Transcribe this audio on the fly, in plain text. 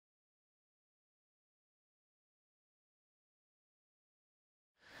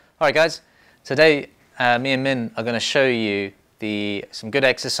Alright guys, today me and Min are going to show you some good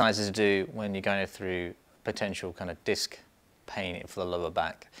exercises to do when you're going through potential kind of disc pain for the lower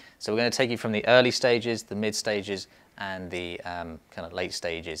back. So we're going to take you from the early stages, the mid stages and the kind of late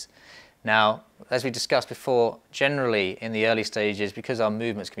stages. Now, as we discussed before, generally in the early stages, because our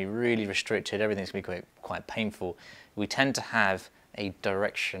movements can be really restricted, everything's going to be quite painful, we tend to have a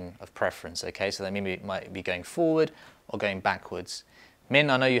direction of preference, okay? So that maybe might be going forward or going backwards. Min,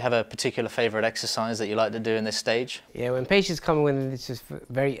 I know you have a particular favourite exercise that you like to do in this stage. Yeah, when patients come in with this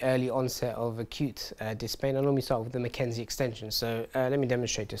very early onset of acute disc pain, I normally start with the Mackenzie extension. So let me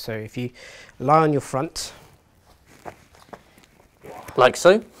demonstrate it. So if you lie on your front. Like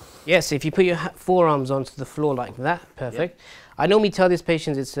so? Yes, if you put your forearms onto the floor like that, perfect. Yep. I normally tell these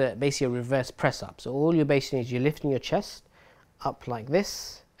patients it's basically a reverse press up. So all you're basically is you're lifting your chest up like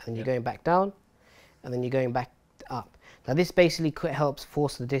this, and then you're going back down, and then you're going back up. Now this basically helps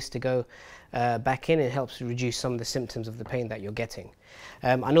force the disc to go back in, and helps reduce some of the symptoms of the pain that you're getting.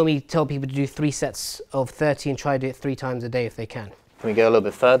 I normally tell people to do 3 sets of 30 and try to do it 3 times a day if they can. Can we go a little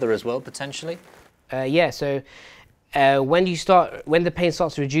bit further as well, potentially? Yeah, so when the pain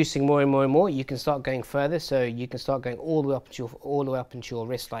starts reducing more and more and more, you can start going further. So you can start going all the way up into your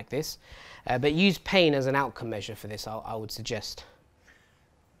wrist like this. But use pain as an outcome measure for this, I would suggest.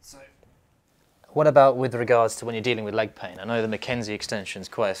 So, what about with regards to when you're dealing with leg pain? I know the Mackenzie extension is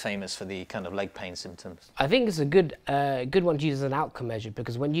quite famous for the kind of leg pain symptoms. I think it's a good one to use as an outcome measure,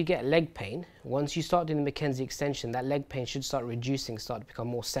 because when you get leg pain, once you start doing the Mackenzie extension, that leg pain should start reducing, start to become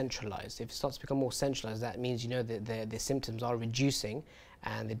more centralized. If it starts to become more centralized, that means you know that the symptoms are reducing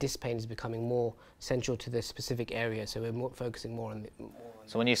and the disc pain is becoming more central to the specific area. So we're focusing more on the...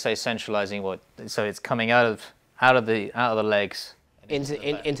 So when you say centralizing, what? So it's coming out of the legs into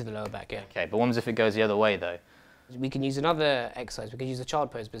the lower back, yeah. Okay, but what if it goes the other way though? We can use another exercise. We can use the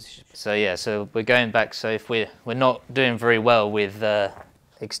child pose position. So yeah, so we're going back. So if we're not doing very well with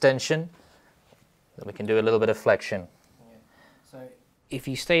extension, then we can do a little bit of flexion. Yeah. So if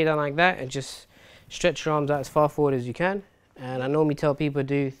you stay down like that and just stretch your arms out as far forward as you can, and I normally tell people to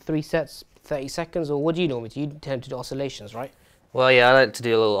do 3 sets, 30 seconds, or what do you normally do? You tend to do oscillations, right? Well, yeah, I like to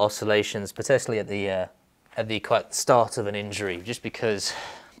do little oscillations, particularly at the quite start of an injury, just because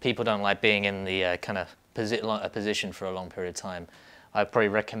people don't like being in the kind of position for a long period of time. I probably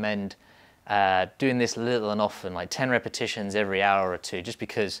recommend doing this little and often, like 10 repetitions every hour or 2, just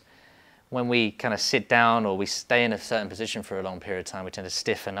because when we kind of sit down or we stay in a certain position for a long period of time, we tend to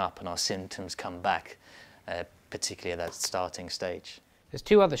stiffen up and our symptoms come back, particularly at that starting stage. There's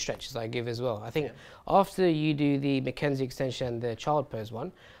 2 other stretches I give as well. I think after you do the Mackenzie extension and the child pose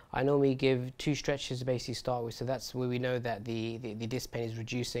one, I normally give 2 stretches to basically start with. So that's where we know that the disc pain is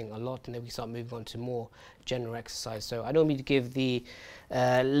reducing a lot, and then we start moving on to more general exercise. So I normally give the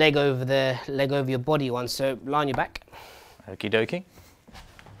leg over your body one. So lie on your back. Okie dokie.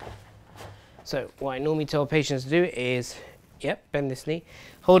 So what I normally tell patients to do is, bend this knee,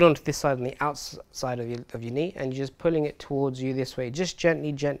 hold on to this side on the outside of your knee, and you're just pulling it towards you this way, just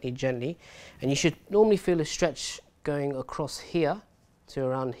gently, gently, gently. And you should normally feel a stretch going across here to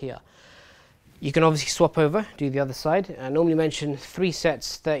around here. You can obviously swap over, do the other side. I normally mention 3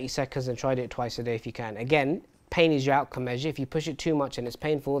 sets, 30 seconds, and try to do it twice a day if you can. Again, pain is your outcome measure. If you push it too much and it's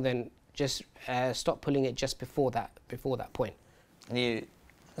painful, then just stop pulling it just before that point.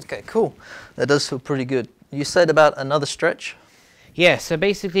 Okay, cool. That does feel pretty good. You said about another stretch? Yeah, so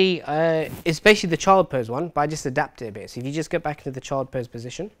basically, it's basically the child pose one, but I just adapt it a bit. So if you just get back into the child pose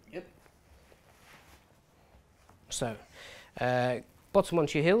position. Yep. So, bottom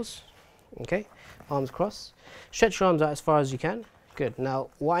onto your heels, okay, arms crossed. Stretch your arms out as far as you can. Good. Now,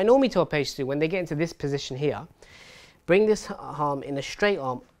 what I normally tell patients to do when they get into this position here, bring this arm in a straight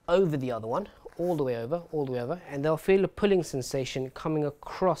arm over the other one, all the way over, and they'll feel a pulling sensation coming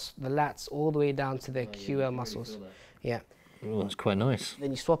across the lats all the way down to the QL muscles. Yeah. Oh, that's quite nice.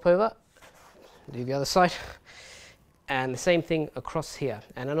 Then you swap over, do the other side, and the same thing across here.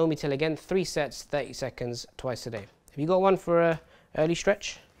 And I normally tell again 3 sets, 30 seconds, twice a day. Have you got one for a early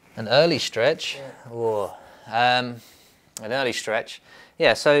stretch? An early stretch? Yeah. Oh, an early stretch.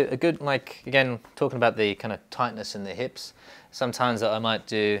 Yeah, so a good, like, again, talking about the kind of tightness in the hips, sometimes that I might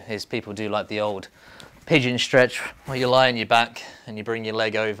do is people do like the old pigeon stretch, where you lie on your back and you bring your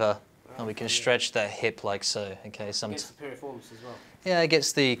leg over, and we can stretch that hip like so. Okay, Gets the piriformis as well. Yeah, it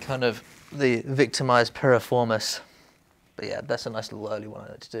gets the kind of the victimized piriformis. But yeah, that's a nice little early one I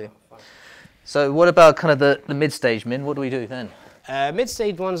like to do. Oh, so what about kind of the mid-stage, Min? What do we do then?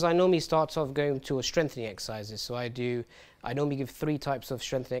 Mid-stage ones, I normally start off going to a strengthening exercises. So I normally give 3 types of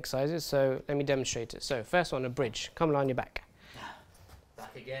strengthening exercises. So let me demonstrate it. So first one, a bridge. Come lie on your back.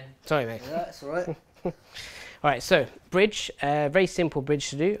 Back again. Sorry, mate. Yeah, that's all right. All right, so bridge, very simple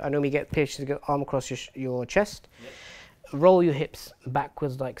bridge to do. I normally get patients to go arm across your chest. Yep. Roll your hips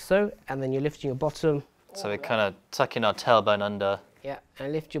backwards like so, and then you're lifting your bottom. So we're kind of tucking our tailbone under. Yeah,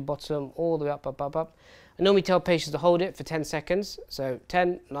 and lift your bottom all the way up, up, up, up. I normally tell patients to hold it for 10 seconds. So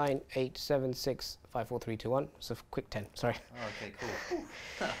 10, 9, 8, 7, 6, 5, 4, 3, 2, 1. So quick 10, sorry. Oh, okay,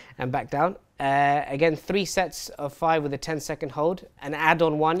 cool. And back down. Again, 3 sets of 5 with a 10-second hold. An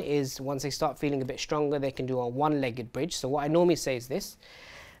add-on one is once they start feeling a bit stronger, they can do a one-legged bridge. So what I normally say is this.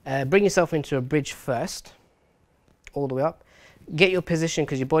 Bring yourself into a bridge first, all the way up. Get your position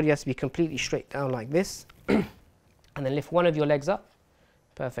because your body has to be completely straight down like this. And then lift one of your legs up.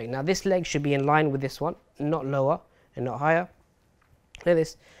 Perfect. Now this leg should be in line with this one, not lower and not higher. Look at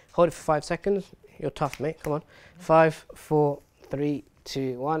this. Hold it for 5 seconds. You're tough, mate. Come on. 5, 4, 3,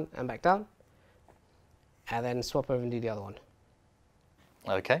 2, 1, and back down. And then swap over and do the other one.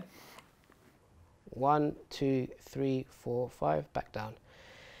 Okay. 1, 2, 3, 4, 5, back down.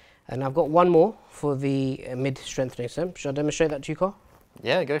 And I've got one more for the mid strengthening. So should I demonstrate that to you, Carl?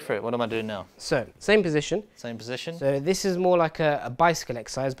 Yeah, go for it. What am I doing now? So same position. Same position. So this is more like a bicycle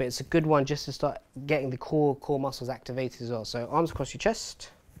exercise, but it's a good one just to start getting the core muscles activated as well. So arms across your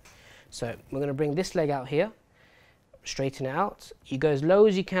chest. So we're going to bring this leg out here, straighten it out. You go as low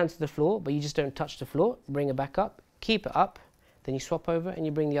as you can to the floor, but you just don't touch the floor. Bring it back up, keep it up, then you swap over and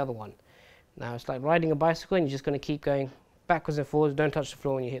you bring the other one. Now it's like riding a bicycle and you're just going to keep going backwards and forwards. Don't touch the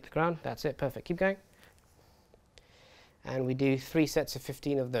floor when you hit the ground. That's it, perfect. Keep going. And we do 3 sets of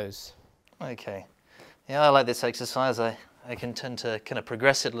 15 of those. Okay. Yeah, I like this exercise. I can tend to kind of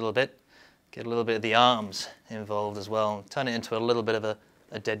progress it a little bit, get a little bit of the arms involved as well, turn it into a little bit of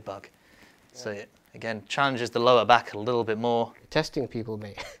a dead bug. Yeah. So again, challenges the lower back a little bit more. You're testing people,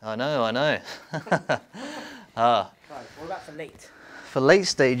 mate. I know. Right, what about for late? For late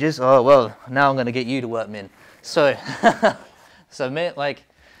stages, oh well, now I'm going to get you to work, Min. So, Min, like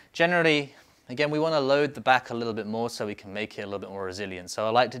generally, again, we want to load the back a little bit more so we can make it a little bit more resilient. So I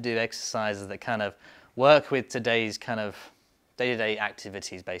like to do exercises that kind of work with today's kind of day-to-day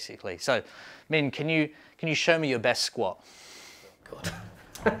activities, basically. So, Min, can you show me your best squat?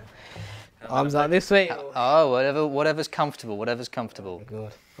 God. Arms out this way. Oh, whatever's comfortable. Whatever's comfortable. Oh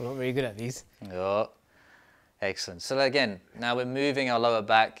God, I'm not very good at these. Oh, excellent. So again, now we're moving our lower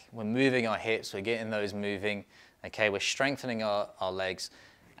back. We're moving our hips. We're getting those moving. Okay, we're strengthening our legs,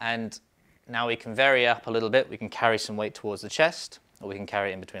 and now we can vary up a little bit. We can carry some weight towards the chest, or we can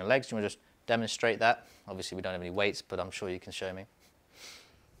carry it in between the legs. Do you want to just demonstrate that? Obviously, we don't have any weights, but I'm sure you can show me.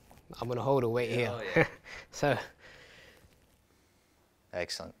 I'm going to hold a weight here. Oh, yeah. So.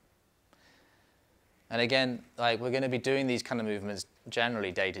 Excellent. And again, like we're going to be doing these kind of movements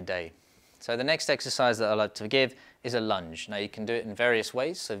generally day to day. So the next exercise that I like to give is a lunge. Now you can do it in various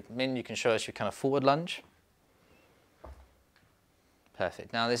ways. So Min, you can show us your kind of forward lunge.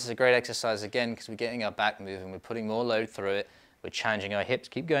 Perfect. Now this is a great exercise again because we're getting our back moving. We're putting more load through it. We're challenging our hips.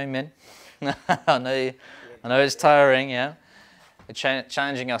 Keep going, Min. I know it's tiring, yeah. We're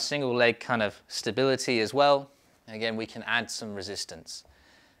challenging our single leg kind of stability as well. And again, we can add some resistance.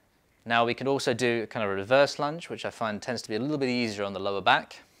 Now we can also do kind of a reverse lunge, which I find tends to be a little bit easier on the lower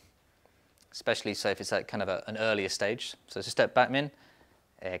back, especially so if it's at kind of an earlier stage. So just step back, Min.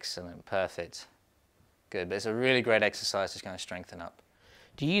 Excellent, perfect. Good, but it's a really great exercise to kind of strengthen up.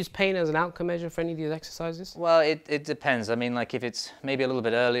 Do you use pain as an outcome measure for any of these exercises? Well, it depends. I mean, like if it's maybe a little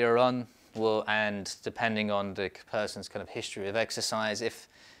bit earlier on, and depending on the person's kind of history of exercise,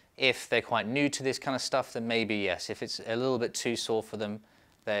 if they're quite new to this kind of stuff, then maybe yes. If it's a little bit too sore for them,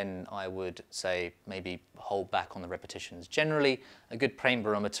 then I would say maybe hold back on the repetitions. Generally, a good pain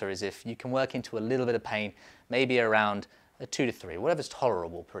barometer is if you can work into a little bit of pain, maybe around a 2 to 3, whatever's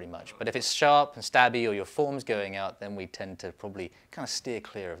tolerable pretty much. But if it's sharp and stabby or your form's going out, then we tend to probably kind of steer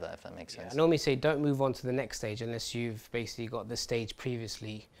clear of that, if that makes sense. I normally say don't move on to the next stage unless you've basically got the stage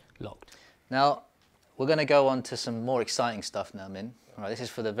previously locked. Now, we're going to go on to some more exciting stuff now, Min. All right, this is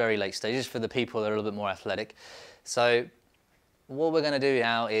for the very late stages, for the people that are a little bit more athletic. So what we're going to do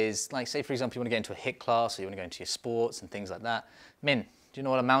now is, like, say, for example, you want to get into a HIIT class or you want to go into your sports and things like that. Min, do you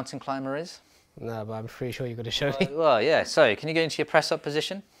know what a mountain climber is? No, but I'm pretty sure you're going to show me. Well, yeah. So can you go into your press-up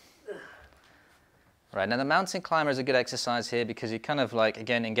position? Right, now the mountain climber is a good exercise here because you kind of like,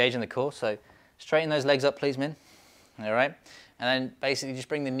 again, engaging the core. So straighten those legs up, please, Min. All right. And then basically just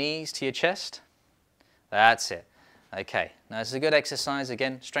bring the knees to your chest. That's it. Okay. Now this is a good exercise.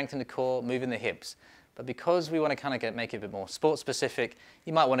 Again, strengthen the core, moving the hips. But because we want to kind of make it a bit more sport-specific,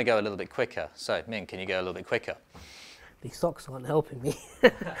 you might want to go a little bit quicker. So, Min, can you go a little bit quicker? These socks aren't helping me.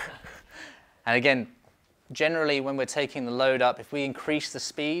 And again, generally when we're taking the load up, if we increase the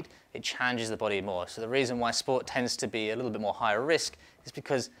speed, it challenges the body more. So the reason why sport tends to be a little bit more higher risk is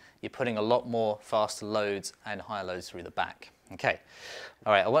because you're putting a lot more faster loads and higher loads through the back. Okay.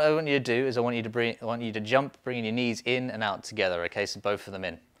 All right, what I want you to do is I want you to jump, bringing your knees in and out together, okay? So both of them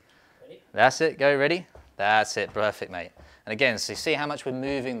in. Ready? That's it, go, ready? That's it, perfect, mate. And again, so you see how much we're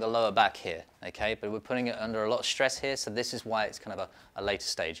moving the lower back here, okay? But we're putting it under a lot of stress here, so this is why it's kind of a later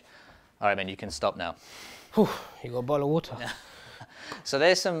stage. All right, man, you can stop now. Whew, you got a bottle of water. So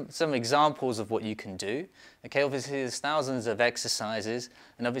there's some examples of what you can do. Okay, obviously there's thousands of exercises,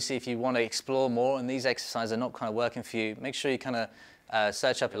 and obviously if you want to explore more and these exercises are not kind of working for you, make sure you kind of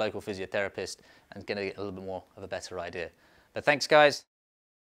search up your local physiotherapist and get a little bit more of a better idea. But thanks, guys.